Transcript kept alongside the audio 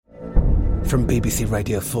From BBC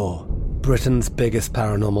Radio 4, Britain's biggest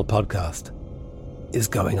paranormal podcast is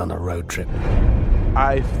going on a road trip.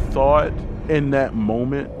 I thought in that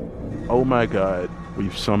moment, oh my God,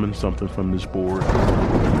 we've summoned something from this board.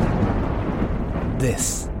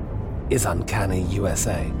 This is Uncanny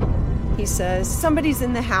USA. He says, somebody's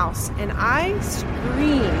in the house, and I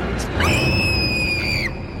screamed.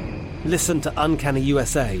 Listen to Uncanny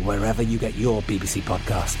USA wherever you get your BBC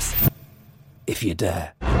podcasts, if you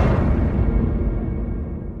dare.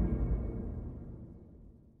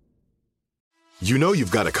 You know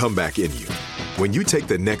you've got a comeback in you. When you take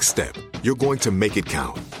the next step, you're going to make it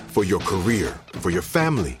count. For your career, for your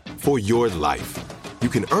family, for your life. You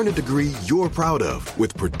can earn a degree you're proud of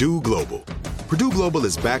with Purdue Global. Purdue Global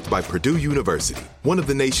is backed by Purdue University, one of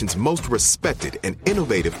the nation's most respected and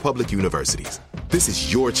innovative public universities. This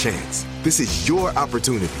is your chance. This is your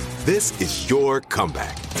opportunity. This is your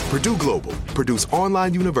comeback. Purdue Global, Purdue's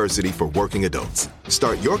online university for working adults.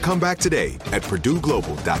 Start your comeback today at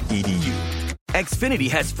purdueglobal.edu. Xfinity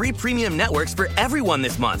has free premium networks for everyone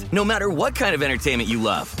this month, no matter what kind of entertainment you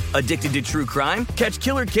love. Addicted to true crime? Catch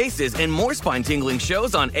killer cases and more spine-tingling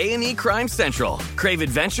shows on A&E Crime Central. Crave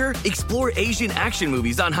adventure? Explore Asian action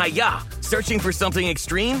movies on Hi-YAH. Searching for something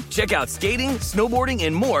extreme? Check out skating, snowboarding,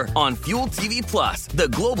 and more on Fuel TV Plus, the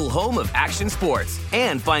global home of action sports.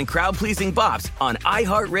 And find crowd-pleasing bops on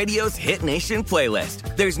iHeartRadio's Hit Nation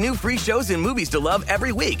playlist. There's new free shows and movies to love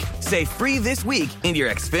every week. Say free this week in your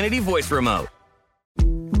Xfinity voice remote.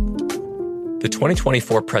 The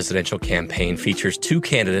 2024 presidential campaign features two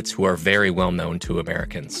candidates who are very well known to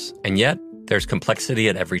Americans. And yet, there's complexity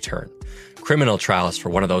at every turn. Criminal trials for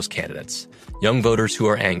one of those candidates. Young voters who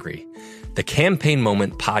are angry. The Campaign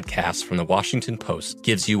Moment podcast from the Washington Post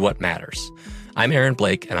gives you what matters. I'm Aaron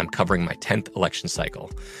Blake, and I'm covering my 10th election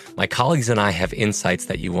cycle. My colleagues and I have insights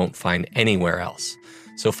that you won't find anywhere else.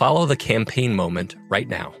 So follow The Campaign Moment right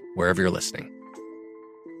now, wherever you're listening.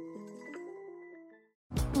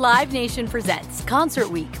 Live Nation presents Concert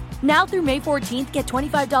Week. Now through May 14th, get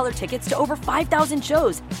 $25 tickets to over 5,000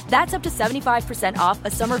 shows. That's up to 75% off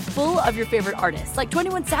a summer full of your favorite artists like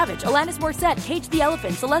 21 Savage, Alanis Morissette, Cage the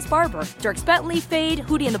Elephant, Celeste Barber, Dierks Bentley, Fade,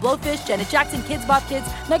 Hootie and the Blowfish, Janet Jackson, Kids Bop Kids,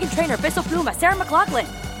 Meghan Trainor, Bissell Pluma, Sarah McLachlan.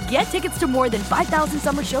 Get tickets to more than 5,000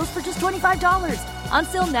 summer shows for just $25.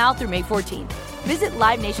 Until now through May 14th. Visit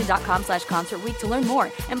LiveNation.com/Concert Week to learn more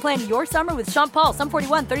and plan your summer with Sean Paul, Sum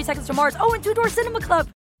 41, 30 Seconds to Mars, and Two Door Cinema Club.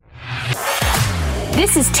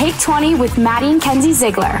 This is Take 20 with Maddie and Kenzie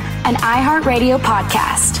Ziegler, an iHeartRadio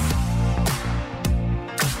podcast.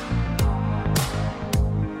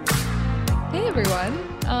 Hey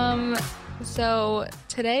everyone. So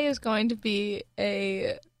today is going to be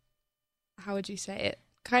how would you say it?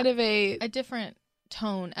 Kind of a different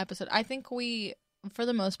tone episode. I think we, for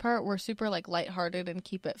the most part, we're super lighthearted and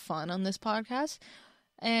keep it fun on this podcast.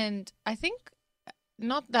 And I think,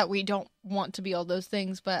 not that we don't want to be all those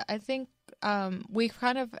things, but I think we've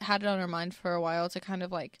kind of had it on our mind for a while to kind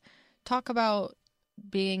of talk about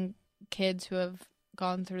being kids who have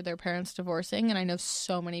gone through their parents divorcing. And I know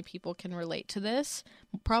so many people can relate to this,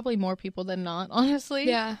 probably more people than not, honestly.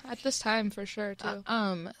 Yeah, at this time for sure too.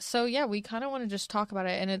 So yeah, we kind of want to just talk about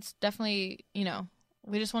it, and it's definitely,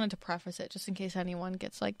 we just wanted to preface it just in case anyone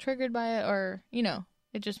gets triggered by it, or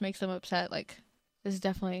it just makes them upset. This is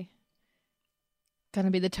definitely gonna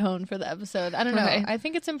be the tone for the episode. I don't know. Right. I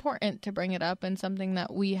think it's important to bring it up, and something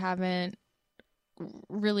that we haven't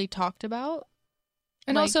really talked about.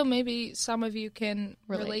 And also maybe some of you can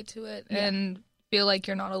relate to it and feel like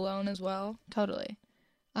you're not alone as well. Totally.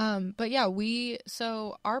 But yeah,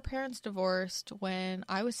 so our parents divorced when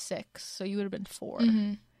I was 6, so you would have been 4.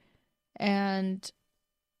 Mm-hmm. And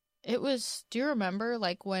it was, do you remember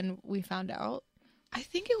when we found out? I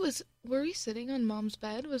think it was, were we sitting on Mom's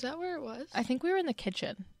bed? Was that where it was? I think we were in the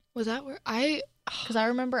kitchen. Was that where Because I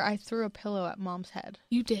remember I threw a pillow at Mom's head.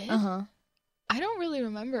 You did? Uh-huh. I don't really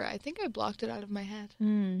remember. I think I blocked it out of my head.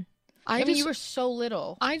 I mean, you were so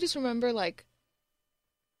little. I just remember,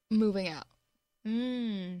 moving out.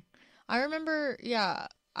 I remember, yeah.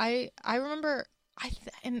 I remember,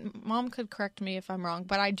 and Mom could correct me if I'm wrong,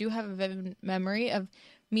 but I do have a vivid memory of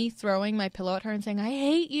me throwing my pillow at her and saying, I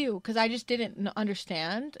hate you, because I just didn't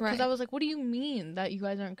understand. Because I was like, what do you mean that you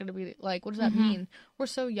guys aren't going to be, what does that mean? We're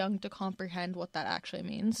so young to comprehend what that actually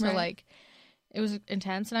means. So, it was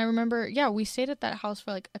intense. And I remember, we stayed at that house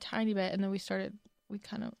for, a tiny bit, and then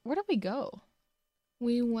where did we go?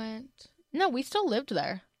 We went... No, we still lived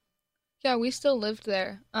there. Yeah, we still lived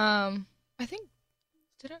there. I think...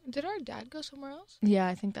 Did our dad go somewhere else? Yeah,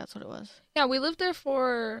 I think that's what it was. Yeah, we lived there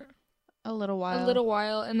for... A little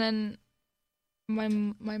while, and then my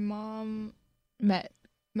mom met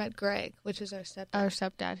met Greg, which is our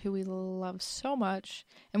stepdad, who we love so much,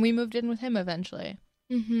 and we moved in with him eventually.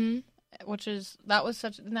 Mm-hmm.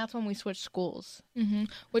 That's when we switched schools. Mm-hmm.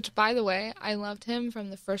 Which, by the way, I loved him from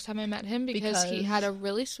the first time I met him because he had a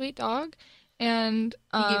really sweet dog, and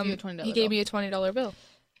he gave me a $20 bill.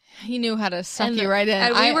 He knew how to suck you right in.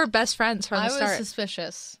 And we were best friends from the start. I was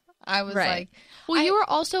suspicious. I was like... Well, you were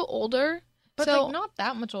also older. But like not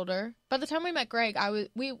that much older. By the time we met Greg, when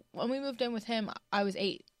we moved in with him, I was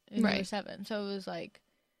 8 and you were 7. So it was like,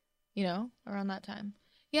 around that time.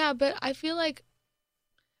 Yeah, but I feel like,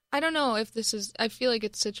 I don't know if I feel like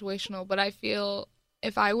it's situational, but I feel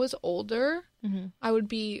if I was older, I would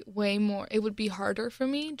be it would be harder for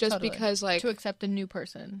me just because like. To accept a new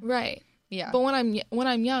person. Right. Yeah. But when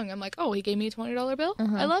I'm young, I'm like, oh, he gave me a $20 bill?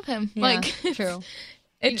 I love him. Yeah, like, true.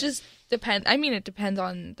 It just depends. I mean, it depends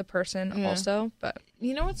on the person also, but...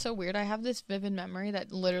 You know what's so weird? I have this vivid memory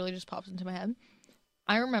that literally just pops into my head.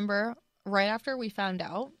 I remember right after we found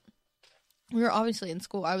out, we were obviously in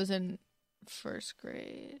school. I was in first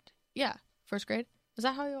grade. Yeah, first grade. Is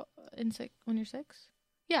that how you... when you're 6?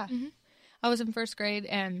 Yeah. Mm-hmm. I was in first grade,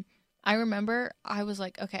 and I remember I was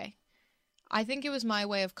like, okay, I think it was my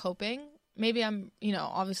way of coping. Maybe I'm,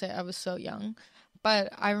 obviously I was so young,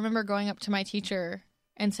 but I remember going up to my teacher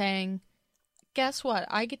and saying, guess what?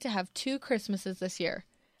 I get to have 2 Christmases this year.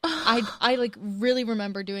 I like really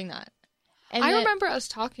remember doing that. And I remember us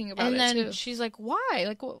talking about it too. And then she's like, why?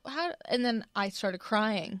 Like, how? And then I started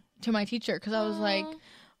crying to my teacher because I was like,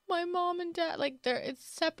 my mom and dad, like, it's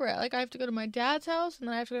separate. Like, I have to go to my dad's house and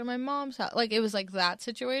then I have to go to my mom's house. Like, it was like that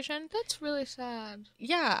situation. That's really sad.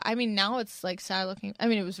 Yeah. I mean, now it's like sad looking. I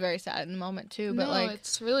mean, it was very sad in the moment too. But like,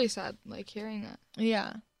 it's really sad, like, hearing that.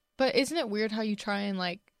 Yeah. But isn't it weird how you try and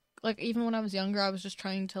like even when I was younger, I was just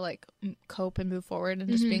trying to like cope and move forward and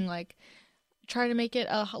just being like, trying to make it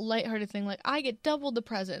a lighthearted thing. Like, I get double the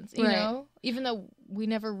presents, you know? Even though we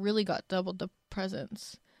never really got double the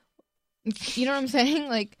presents. You know what I'm saying?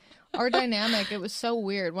 Like, our dynamic, it was so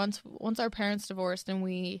weird. Once our parents divorced and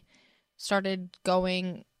we started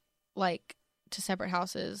going, like, to separate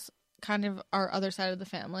houses, kind of our other side of the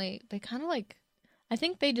family, they kind of, like, I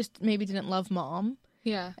think they just maybe didn't love Mom.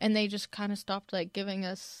 Yeah. And they just kind of stopped, like, giving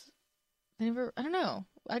us, I don't know.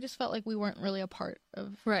 I just felt like we weren't really a part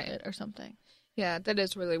of it or something. Yeah, that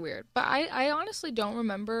is really weird. But I honestly don't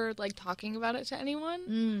remember, like, talking about it to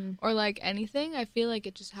anyone or, like, anything. I feel like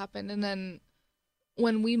it just happened. And then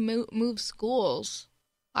when we moved schools,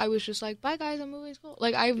 I was just like, bye, guys, I'm moving school.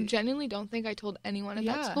 Like, I genuinely don't think I told anyone at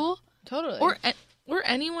that school. Totally. Or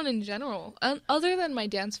anyone in general. Other than my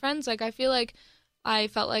dance friends, like, I feel like I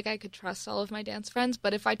felt like I could trust all of my dance friends.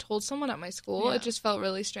 But if I told someone at my school, it just felt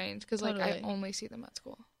really strange because, like, I only see them at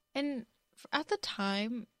school. And at the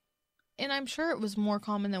time... And I'm sure it was more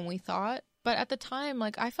common than we thought. But at the time,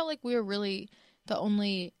 like, I felt like we were really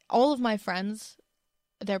all of my friends,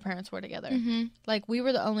 their parents were together. Mm-hmm. Like, we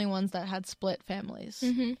were the only ones that had split families,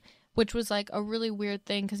 which was, like, a really weird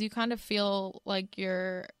thing because you kind of feel like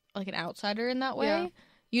you're, like, an outsider in that way. Yeah.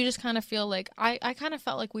 You just kind of feel like, I kind of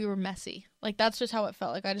felt like we were messy. Like, that's just how it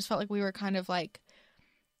felt. Like, I just felt like we were kind of, like,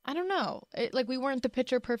 I don't know. Like, we weren't the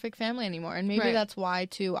picture-perfect family anymore. And maybe that's why,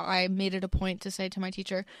 too, I made it a point to say to my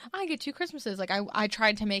teacher, I get 2 Christmases. Like, I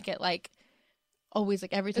tried to make it, like, always,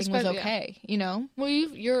 like, everything was okay, you know? Well,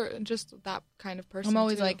 you're just that kind of person, I'm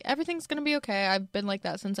always too. like, everything's going to be okay. I've been like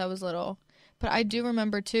that since I was little. But I do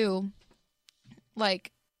remember, too,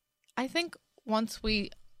 like, I think once we,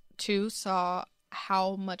 too, saw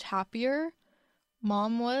how much happier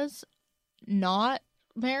Mom was not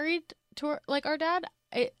married to our dad,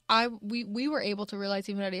 we were able to realize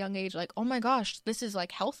even at a young age, like, oh my gosh, this is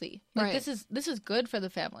like healthy. Like, this is good for the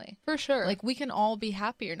family. For sure. Like, we can all be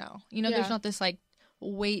happier now. You know, there's not this like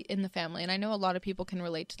weight in the family. And I know a lot of people can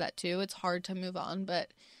relate to that too. It's hard to move on,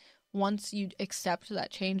 but once you accept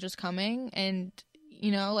that change is coming and,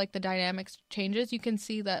 you know, like the dynamics changes, you can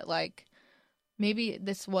see that like maybe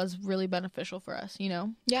this was really beneficial for us, you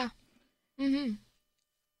know? Yeah. I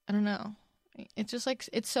don't know. It's just like,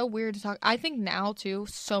 it's so weird to talk. I think now too,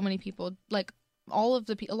 so many people, like a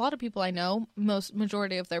lot of people I know,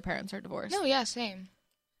 majority of their parents are divorced. No, yeah, same.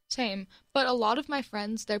 But a lot of my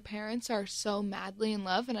friends, their parents are so madly in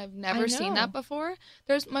love, and I've never seen that before.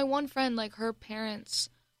 There's my one friend, like her parents,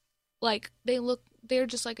 like they're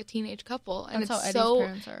just like a teenage couple, and that's it's how Eddie's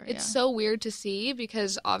parents are. It's so weird to see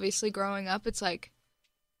because obviously growing up, it's like.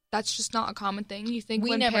 That's just not a common thing. You think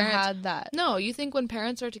we never had that. No, you think when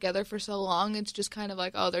parents are together for so long, it's just kind of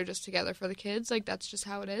like, oh, they're just together for the kids. Like, that's just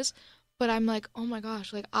how it is. But I'm like, oh my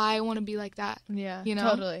gosh, like, I want to be like that. Yeah, you know?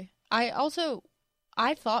 Totally. I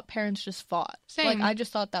I thought parents just fought. Same. Like, I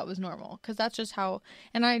just thought that was normal because that's just how.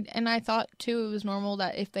 And I thought too it was normal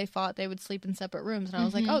that if they fought, they would sleep in separate rooms. And I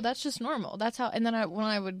was like, oh, that's just normal. That's how. And then when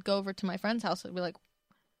I would go over to my friend's house, I'd be like,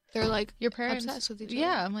 they're like your parents obsessed with each other.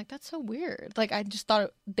 Yeah, I'm like, that's so weird. Like, I just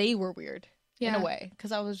thought they were weird in a way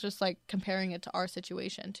because I was just like comparing it to our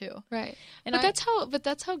situation too. Right. And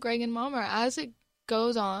that's how Greg and Mom are as it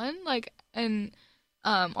goes on. Like, and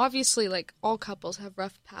obviously, like, all couples have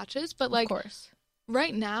rough patches, but like, of course,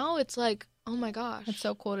 right now it's like, oh my gosh, it's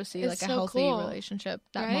so cool to see it's like a so healthy cool. relationship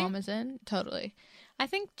that Right? Mom is in. Totally. I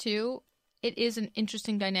think too, it is an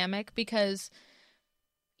interesting dynamic because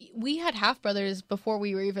we had half brothers before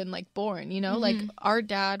we were even like born, you know, like our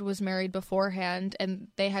dad was married beforehand and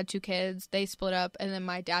they had 2 kids, they split up, and then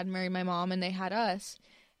my dad married my mom and they had us.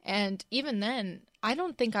 And even then, I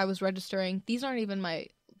don't think I was registering. These are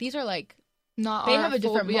like, not they our have a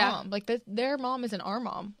full- different yeah. mom. Like their mom isn't our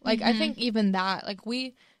mom. Like I think even that, like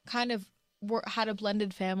we kind of had a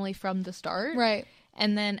blended family from the start. Right.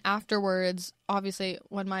 And then afterwards, obviously,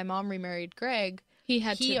 when my mom remarried Greg, He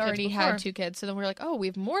already had 2 kids. So then we were like, oh, we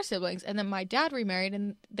have more siblings. And then my dad remarried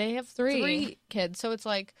and they have 3 kids. So it's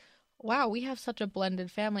like, wow, we have such a blended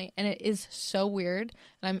family. And it is so weird.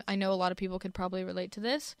 And I know a lot of people could probably relate to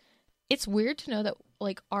this. It's weird to know that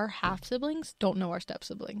like our half siblings don't know our step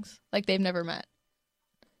siblings. Like they've never met.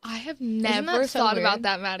 I have Isn't that never so thought weird? about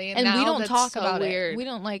that, Maddie. And we now don't that's talk so about weird. it. We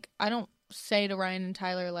don't like, I don't say to Ryan and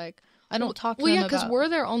Tyler, like, I don't talk to well, them yeah, because about... we're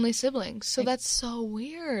their only siblings, so that's so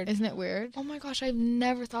weird. Isn't it weird? Oh my gosh, I've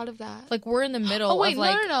never thought of that. Like, we're in the middle Oh wait, of,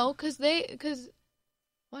 like... no, because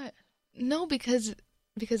What? No, because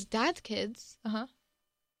Dad's kids Uh-huh.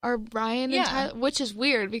 are Ryan Yeah. and Tyler, which is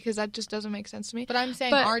weird because that just doesn't make sense to me. But I'm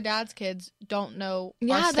saying our dad's kids don't know our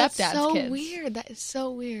yeah, that's stepdad's so kids. weird. That is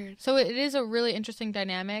so weird. So it is a really interesting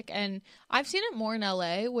dynamic, and I've seen it more in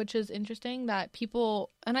LA, which is interesting that people,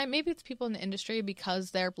 and maybe it's people in the industry because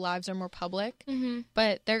their lives are more public,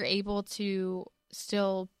 but they're able to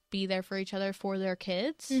still be there for each other for their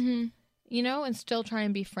kids, you know, and still try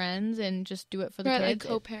and be friends and just do it for the Right, kids. like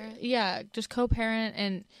co-parent. Yeah, just co-parent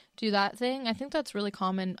and do that thing. I think that's really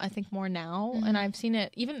common, I think, more now, and I've seen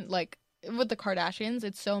it even, like, with the Kardashians.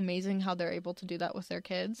 It's so amazing how they're able to do that with their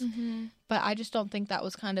kids. But I just don't think that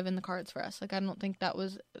was kind of in the cards for us. Like, I don't think that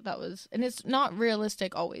was, and it's not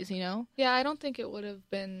realistic always, you know? Yeah, I don't think it would have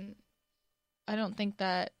been. I don't think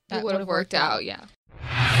that It would have worked out. Yeah.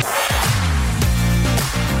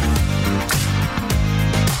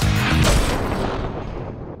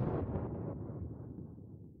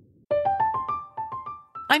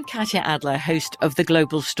 I'm Katya Adler, host of The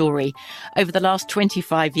Global Story. Over the last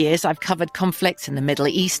 25 years, I've covered conflicts in the Middle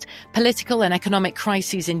East, political and economic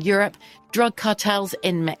crises in Europe, drug cartels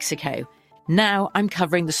in Mexico. Now I'm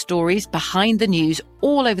covering the stories behind the news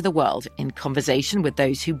all over the world in conversation with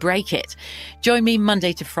those who break it. Join me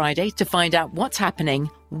Monday to Friday to find out what's happening,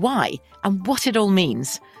 why, and what it all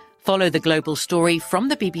means. Follow The Global Story from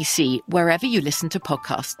the BBC wherever you listen to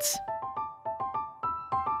podcasts.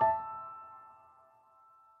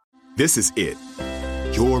 This is it.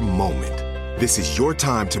 Your moment. This is your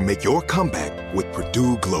time to make your comeback with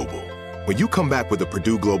Purdue Global. When you come back with a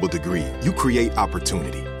Purdue Global degree, you create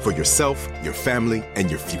opportunity for yourself, your family, and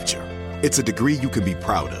your future. It's a degree you can be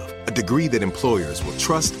proud of, a degree that employers will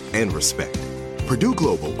trust and respect. Purdue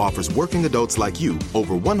Global offers working adults like you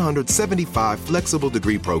over 175 flexible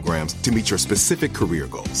degree programs to meet your specific career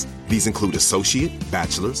goals. These include associate,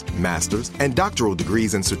 bachelor's, master's, and doctoral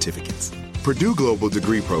degrees and certificates. Purdue Global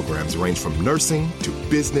degree programs range from nursing to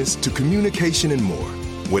business to communication and more.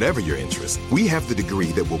 Whatever your interest, we have the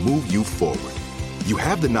degree that will move you forward. You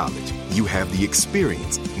have the knowledge, you have the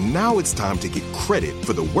experience. Now it's time to get credit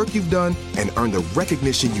for the work you've done and earn the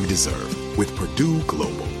recognition you deserve with Purdue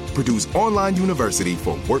Global, Purdue's online university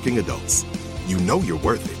for working adults. You know you're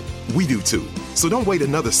worth it. We do too. So don't wait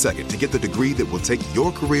another second to get the degree that will take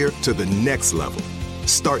your career to the next level.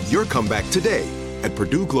 Start your comeback today at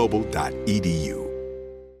purdueglobal.edu.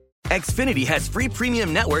 Xfinity has free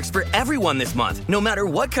premium networks for everyone this month, no matter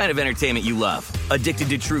what kind of entertainment you love. Addicted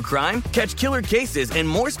to true crime? Catch killer cases and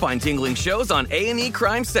more spine-tingling shows on A&E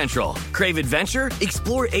Crime Central. Crave adventure?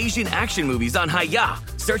 Explore Asian action movies on Hi-YAH.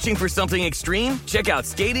 Searching for something extreme? Check out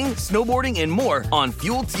skating, snowboarding, and more on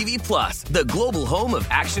Fuel TV Plus, the global home of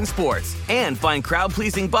action sports. And find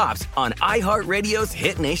crowd-pleasing bops on iHeartRadio's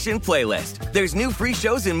Hit Nation playlist. There's new free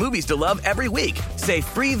shows and movies to love every week. Say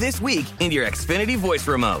free this week in your Xfinity voice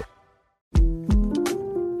remote.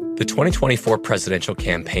 The 2024 presidential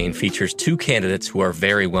campaign features 2 candidates who are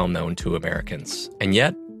very well known to Americans. And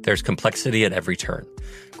yet, there's complexity at every turn.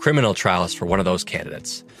 Criminal trials for one of those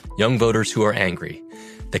candidates. Young voters who are angry.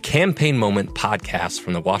 The Campaign Moment podcast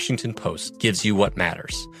from the Washington Post gives you what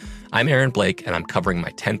matters. I'm Aaron Blake, and I'm covering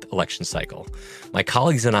my 10th election cycle. My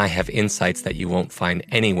colleagues and I have insights that you won't find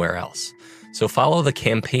anywhere else. So follow The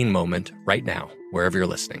Campaign Moment right now, wherever you're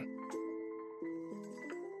listening.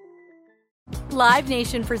 Live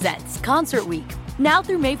Nation presents Concert Week. Now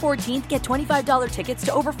through May 14th, get $25 tickets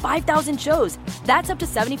to over 5,000 shows. That's up to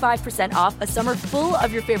 75% off a summer full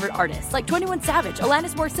of your favorite artists like 21 Savage,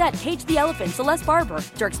 Alanis Morissette, Cage the Elephant, Celeste Barber,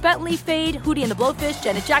 Dierks Bentley, Fade, Hootie and the Blowfish,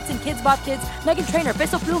 Janet Jackson, Kidz Bop Kids, Meghan Trainor,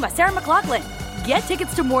 Peso Pluma, Sarah McLachlan. Get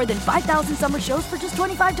tickets to more than 5,000 summer shows for just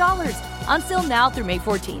 $25. Until now through May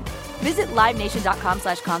 14th. Visit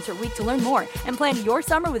LiveNation.com/Concert Week to learn more and plan your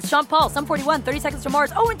summer with Sean Paul, Sum 41, 30 Seconds to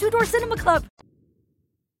Mars, and Two Door Cinema Club.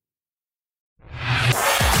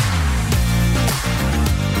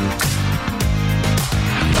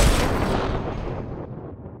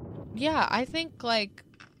 Yeah, I think, like,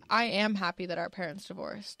 I am happy that our parents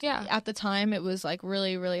divorced. Yeah. At the time, it was, like,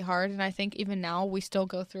 really, really hard. And I think even now we still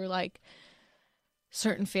go through, like,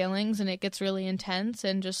 certain feelings and it gets really intense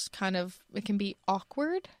and just kind of, it can be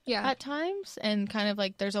awkward at times. And kind of,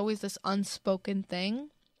 like, there's always this unspoken thing.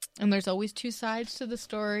 And there's always two sides to the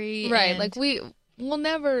story. Right. And Like, you'll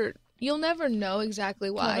never know exactly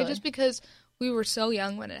why. Totally. Just because we were so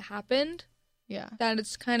young when it happened. Yeah. That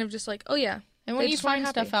it's kind of just like, oh, yeah. And when you find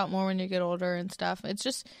stuff out more when you get older and stuff,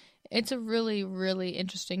 it's a really, really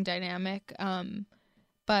interesting dynamic.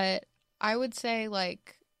 But I would say,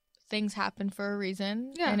 like, things happen for a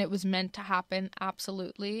reason. Yeah. And it was meant to happen,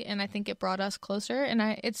 absolutely. And I think it brought us closer. And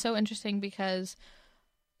it's so interesting because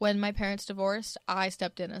when my parents divorced, I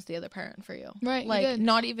stepped in as the other parent for you. Right. Like,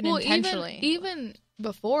 not even intentionally. Even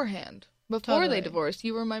beforehand. Before they divorced,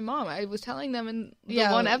 you were my mom. I was telling them in the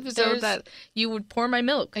one episode that you would pour my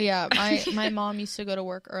milk. Yeah, my mom used to go to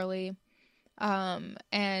work early,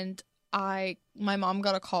 and my mom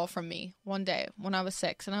got a call from me one day when I was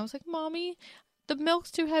 6, and I was like, "Mommy, the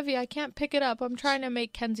milk's too heavy. I can't pick it up. I'm trying to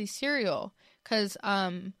make Kenzie cereal because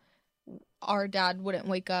our dad wouldn't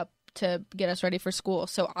wake up to get us ready for school,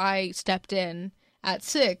 so I stepped in at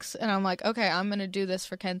 6, and I'm like, okay, I'm gonna do this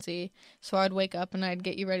for Kenzie. So I'd wake up and I'd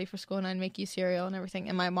get you ready for school and I'd make you cereal and everything.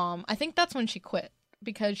 And my mom, I think that's when she quit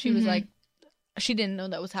because she was like, she didn't know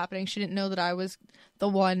that was happening. She didn't know that I was the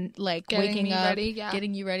one, like, waking up,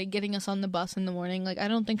 getting you ready, getting us on the bus in the morning. Like, I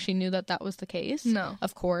don't think she knew that that was the case. No,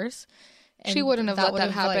 of course. And she wouldn't have let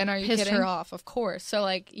that happen. Like, Are you pissed kidding? her off, of course. So,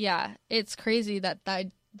 like, yeah, it's crazy that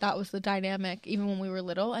was the dynamic even when we were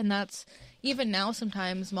little, and that's. Even now,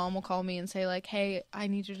 sometimes Mom will call me and say, like, hey, I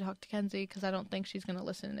need you to talk to Kenzie because I don't think she's going to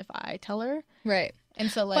listen if I tell her. Right. And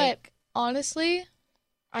so, like... But, honestly,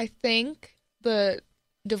 I think the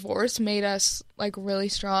divorce made us, like, really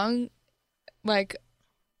strong. Like...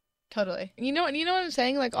 Totally. You know what I'm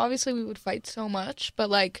saying? Like, obviously, we would fight so much, but,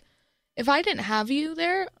 like, if I didn't have you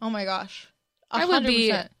there... Oh, my gosh. 100%. I would be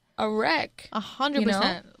a wreck. 100%. You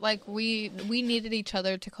know? Like, we needed each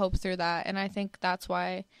other to cope through that, and I think that's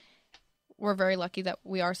why... We're very lucky that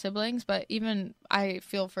we are siblings, but even I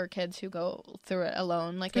feel for kids who go through it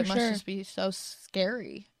alone. Like, it must just be so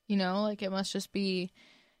scary, you know? Like, it must just be,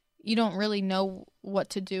 you don't really know what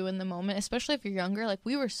to do in the moment, especially if you're younger. Like,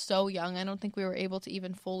 we were so young. I don't think we were able to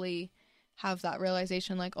even fully have that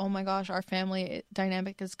realization, like, oh my gosh, our family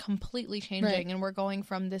dynamic is completely changing, and we're going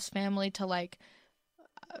from this family to, like,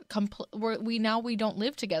 we don't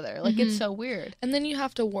live together. Like, it's so weird. And then you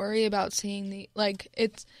have to worry about seeing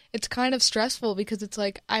it's kind of stressful because it's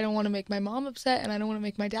like, I don't want to make my mom upset and I don't want to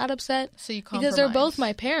make my dad upset. So you compromise. Because they're both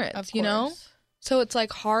my parents, you know? So it's,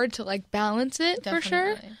 like, hard to, like, balance it. Definitely. For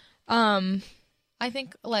sure. I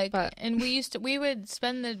think, like, and we would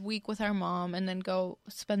spend the week with our mom and then go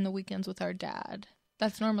spend the weekends with our dad.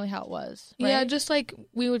 That's normally how it was, right? Yeah, just, like,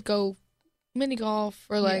 we would go mini golf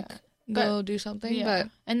or, like... Yeah. Go do something, but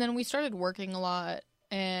and then we started working a lot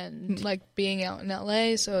and like being out in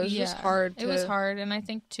LA, so it was just hard. It was hard, and I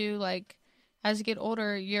think too, like, as you get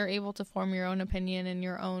older, you're able to form your own opinion and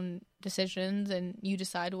your own decisions, and you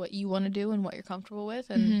decide what you want to do and what you're comfortable with,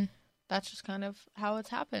 and that's just kind of how it's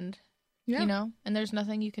happened. You know, and there's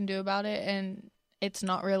nothing you can do about it, and it's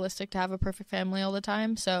not realistic to have a perfect family all the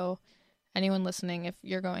time. So, anyone listening, if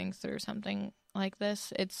you're going through something like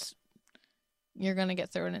this, you're gonna get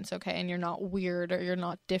through it and it's okay, and you're not weird or you're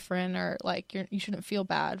not different or like you shouldn't feel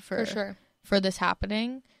bad for this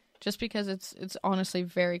happening, just because it's honestly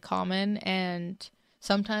very common, and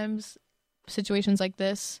sometimes situations like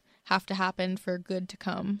this have to happen for good to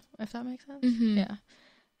come, if that makes sense. Yeah,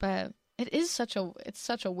 but it's such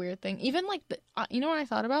a weird thing. Even like you know what I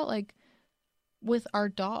thought about, like with our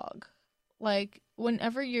dog, like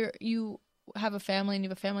whenever you have a family and you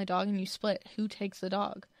have a family dog and you split, who takes the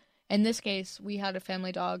dog? In this case, we had a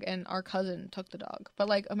family dog and our cousin took the dog. But,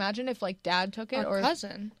 like, imagine if, like, Dad took it, Our or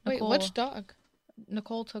cousin? Nicole, Wait, which dog?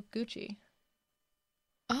 Nicole took Gucci.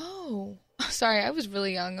 Oh. Sorry, I was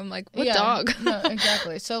really young. I'm like, what Yeah, dog? No,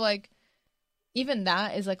 exactly. So, like, even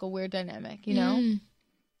that is, like, a weird dynamic, you know?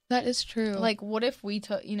 That is true. Like, what if we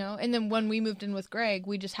took, you know? And then when we moved in with Greg,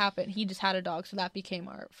 he just had a dog, so that became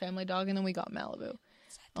our family dog, and then we got Malibu.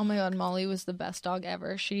 Oh my God, Molly was the best dog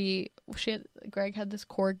ever. Greg had this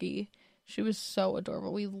corgi. She was so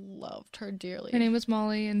adorable. We loved her dearly. Her name was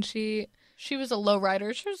Molly, and she was a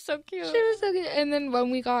lowrider. She was so cute. She was so cute. And then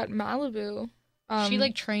when we got Malibu, she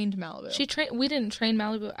like trained Malibu. We didn't train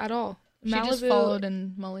Malibu at all. She just followed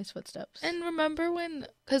in Molly's footsteps. And remember when,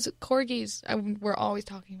 because corgis, we're always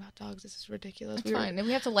talking about dogs. This is ridiculous. It's fine.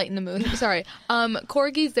 We have to lighten the mood. Sorry.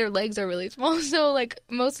 Corgis, their legs are really small. So, like,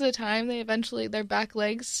 most of the time, their back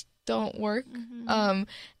legs don't work.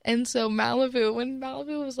 And so Malibu, when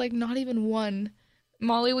Malibu was, like, not even one,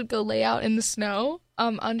 Molly would go lay out in the snow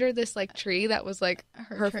under this, like, tree that was, like,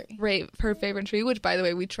 her favorite tree, which, by the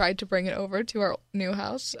way, we tried to bring it over to our new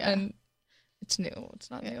house. Yeah. And it's new.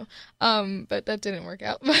 It's not new. But that didn't work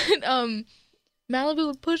out. But Malibu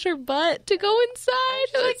would push her butt to go inside.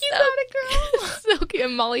 She's like, you gotta go. So cute.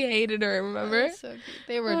 And Molly hated her, remember? So cute.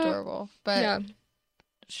 They were adorable. But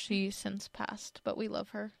she's since passed. But we love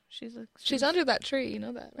her. She's under that tree. You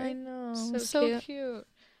know that, right? I know. So cute.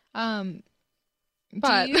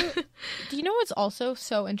 But do you know what's also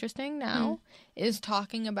so interesting now is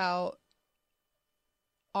talking about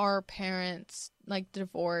our parents, like,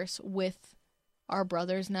 divorce with our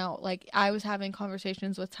brothers now. Like, I was having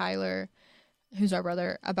conversations with Tyler, who's our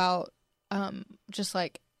brother, about just,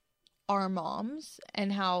 like, our moms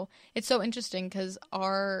and how it's so interesting because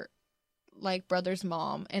our, like, brother's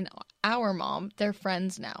mom and our mom, they're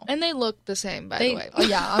friends now. And they look the same, by the way. Oh,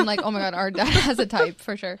 yeah. I'm like, oh, my God, our dad has a type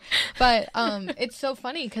for sure. But it's so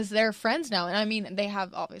funny because they're friends now. And, I mean, they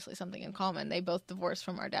have obviously something in common. They both divorced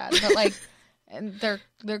from our dad. But, like, and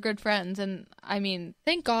they're good friends. And, I mean,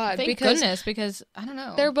 thank God. Thank goodness, because, I don't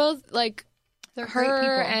know. They're both, like, they're great people.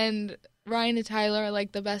 And Ryan and Tyler are,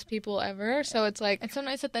 like, the best people ever. So it's, like... It's so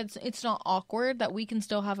nice that it's not awkward, that we can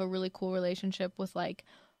still have a really cool relationship with, like,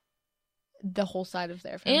 the whole side of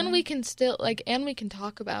their family. And we can still, like, we can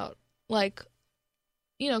talk about, like,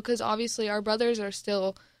 you know, because obviously our brothers are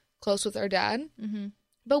still close with our dad. Mm-hmm.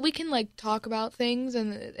 But we can, like, talk about things,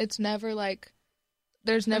 and it's never, like...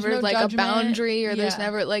 There's never, no like, judgment. A boundary, or there's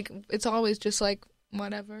never, like... It's always just, like,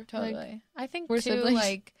 whatever. Totally. Like, I think, too, siblings.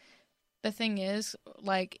 Like... The thing is,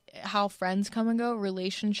 like, how friends come and go,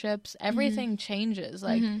 relationships, everything changes.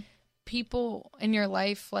 Like, people in your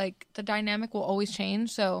life, like, the dynamic will always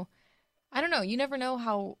change. So, I don't know. You never know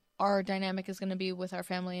how our dynamic is going to be with our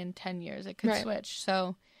family in 10 years. It could switch.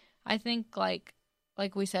 So, I think, like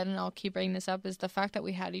we said, and I'll keep bringing this up, is the fact that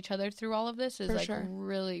we had each other through all of this is,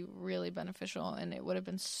 really, really beneficial. And it would have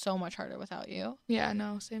been so much harder without you. Yeah,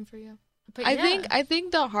 no, same for you. But I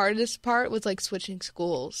think the hardest part was, like, switching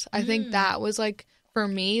schools. I think that was, like, for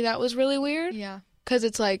me, that was really weird. Yeah. Because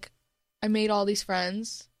it's, like, I made all these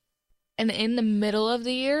friends, and in the middle of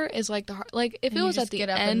the year is, like, like, if it was at the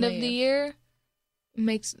end of the year,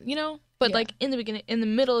 makes, you know? But, like, in the beginning, in the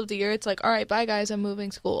middle of the year, it's like, all right, bye, guys, I'm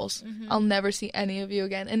moving schools. I'll never see any of you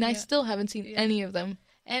again. And I still haven't seen any of them.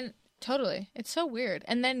 And... Totally. It's so weird.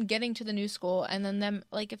 And then getting to the new school, and then them,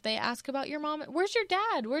 like, if they ask about your mom, where's your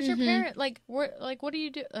dad? Where's your parent? Like, what do you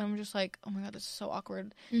do? And I'm just like, oh my God, this is so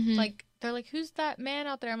awkward. Like, they're like, who's that man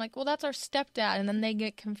out there? I'm like, well, that's our stepdad. And then they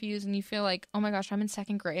get confused, and you feel like, oh my gosh, I'm in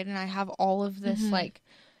second grade, and I have all of this, like,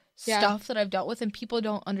 stuff that I've dealt with, and people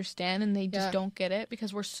don't understand, and they just don't get it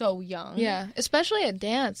because we're so young. Yeah. Especially at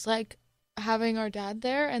dance, like, having our dad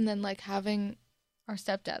there, and then, like, having... our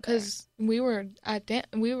stepdad, because we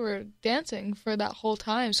were dancing for that whole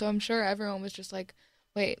time, so I'm sure everyone was just like,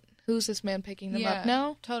 wait, who's this man picking them up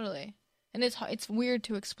now? Totally. And it's weird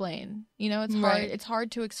to explain, you know. It's hard. It's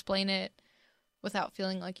hard to explain it without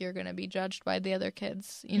feeling like you're gonna be judged by the other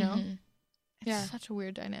kids, you know. It's such a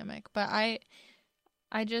weird dynamic, but I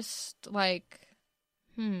just, like,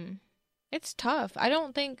 it's tough. I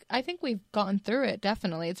think we've gotten through it,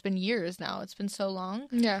 definitely. It's been years now. It's been so long.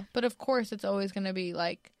 Yeah. But of course, it's always going to be,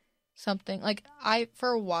 like, something. Like,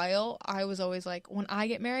 for a while, I was always like, when I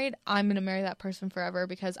get married, I'm going to marry that person forever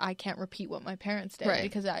because I can't repeat what my parents did. Right.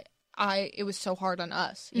 Because it was so hard on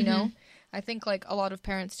us, you know? I think, like, a lot of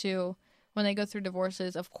parents, too, when they go through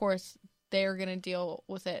divorces, of course, they're going to deal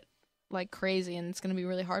with it like crazy, and it's going to be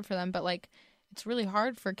really hard for them. But, like, it's really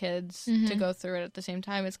hard for kids to go through it at the same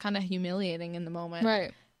time. It's kind of humiliating in the moment.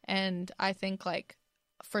 Right. And I think, like,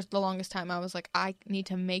 for the longest time, I was like, I need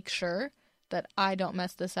to make sure that I don't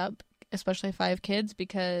mess this up, especially if I have kids,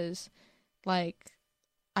 because, like,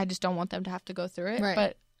 I just don't want them to have to go through it. Right.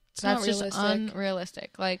 But that's just realistic.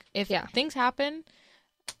 unrealistic. Like, if things happen,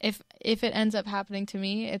 if it ends up happening to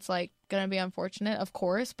me, it's, like, going to be unfortunate, of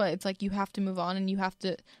course, but it's, like, you have to move on and you have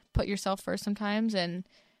to put yourself first sometimes, and,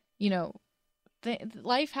 you know,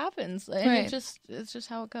 life happens, and it's just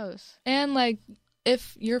how it goes. And, like,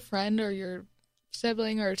 if your friend or your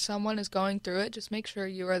sibling or someone is going through it, just make sure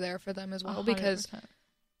you are there for them as well, 100%. Because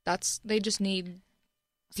they just need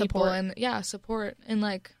people support and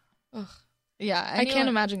like, ugh. Yeah, I can't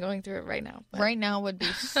imagine going through it right now. But. Right now would be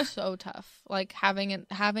so tough. Like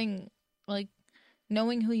having like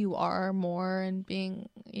knowing who you are more and being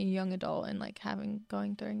a young adult and like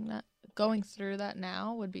going through that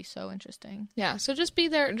now would be so interesting. Yeah, so just be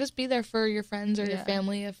there for your friends or your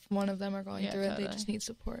family if one of them are going through it. They just need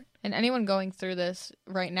support. And anyone going through this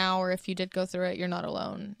right now, or if you did go through it, you're not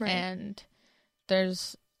alone. Right. And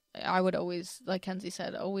I would always, like Kenzie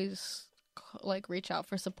said, always like reach out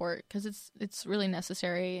for support, because it's really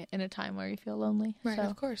necessary in a time where you feel lonely. Right, so,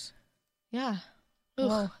 of course. Yeah.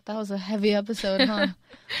 Well, that was a heavy episode, huh?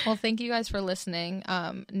 Well, thank you guys for listening.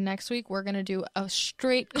 Next week, we're going to do a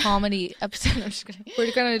straight comedy episode. I'm just kidding.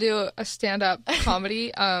 We're going to do a stand-up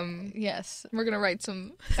comedy. Yes. We're going to write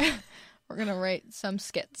some... We're going to write some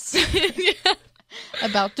skits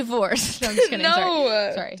about divorce. No, I'm just kidding.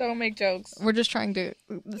 No, Sorry. Don't make jokes. We're just trying to...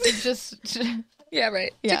 Yeah,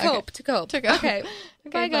 right. Yeah, to cope. Okay.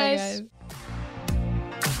 Bye, guys.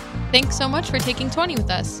 Thanks so much for taking 20 with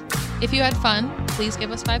us. If you had fun, please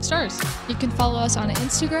give us 5 stars. You can follow us on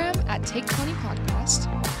Instagram at Take20Podcast.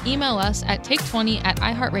 Email us at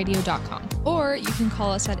take20@iheartradio.com. Or you can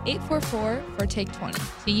call us at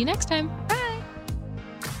 844-4TAKE20. See you next time. Bye.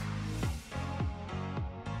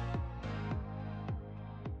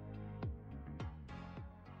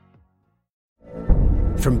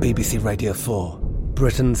 From BBC Radio 4,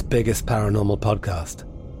 Britain's biggest paranormal podcast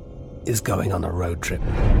is going on a road trip.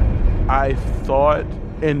 I thought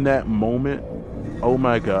in that moment, oh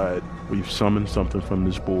my God, we've summoned something from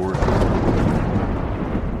this board.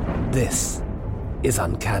 This is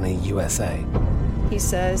Uncanny USA. He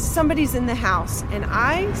says, somebody's in the house, and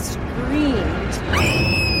I screamed.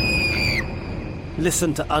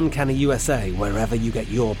 Listen to Uncanny USA wherever you get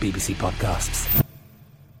your BBC podcasts,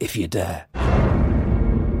 if you dare.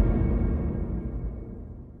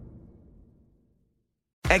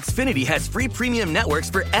 Xfinity has free premium networks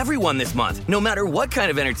for everyone this month, no matter what kind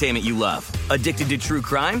of entertainment you love. Addicted to true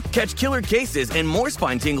crime? Catch killer cases and more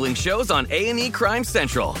spine-tingling shows on A&E Crime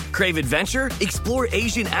Central. Crave adventure? Explore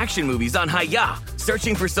Asian action movies on Hi-YAH.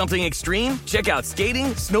 Searching for something extreme? Check out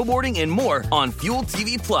skating, snowboarding, and more on Fuel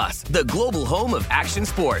TV Plus, the global home of action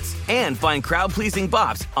sports. And find crowd-pleasing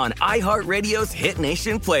bops on iHeartRadio's Hit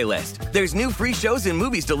Nation playlist. There's new free shows and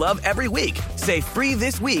movies to love every week. Say free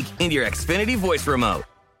this week in your Xfinity voice remote.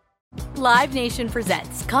 Live Nation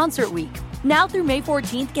presents Concert Week. Now through May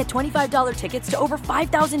 14th, get $25 tickets to over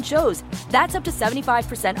 5,000 shows. That's up to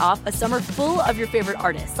 75% off a summer full of your favorite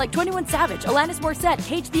artists like 21 Savage, Alanis Morissette,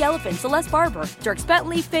 Cage the Elephant, Celeste Barber, Dierks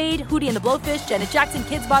Bentley, Fade, Hootie and the Blowfish, Janet Jackson,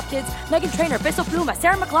 Kidz Bop Kids, Meghan Trainor, Bissell Pluma,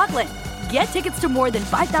 Sarah McLachlan. Get tickets to more than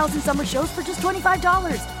 5,000 summer shows for just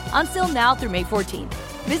 $25. Until now through May 14th.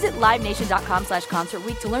 Visit LiveNation.com/Concert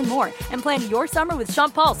Week to learn more and plan your summer with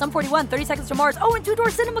Sean Paul, Sum 41, 30 Seconds to Mars, and Two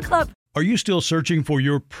Door Cinema Club. Are you still searching for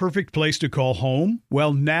your perfect place to call home?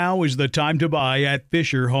 Well, now is the time to buy at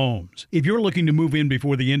Fisher Homes. If you're looking to move in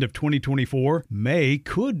before the end of 2024, May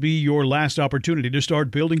could be your last opportunity to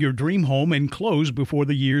start building your dream home and close before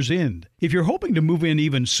the year's end. If you're hoping to move in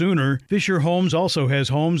even sooner, Fisher Homes also has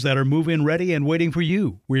homes that are move-in ready and waiting for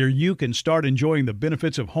you, where you can start enjoying the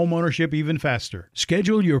benefits of homeownership even faster.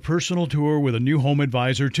 Schedule your personal tour with a new home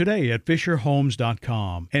advisor today at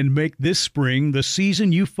FisherHomes.com and make this spring the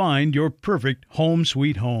season you find your perfect home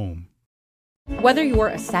sweet home. Whether you're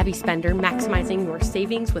a savvy spender maximizing your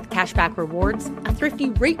savings with cashback rewards, a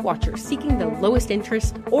thrifty rate watcher seeking the lowest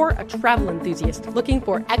interest, or a travel enthusiast looking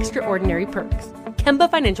for extraordinary perks, Kemba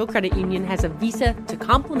Financial Credit Union has a visa to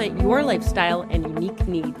complement your lifestyle and unique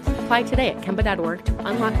needs. Apply today at Kemba.org to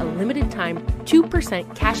unlock a limited-time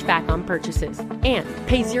 2% cash back on purchases and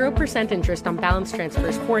pay 0% interest on balance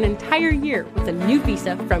transfers for an entire year with a new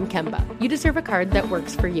visa from Kemba. You deserve a card that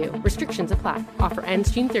works for you. Restrictions apply. Offer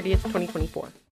ends June 30th, 2024.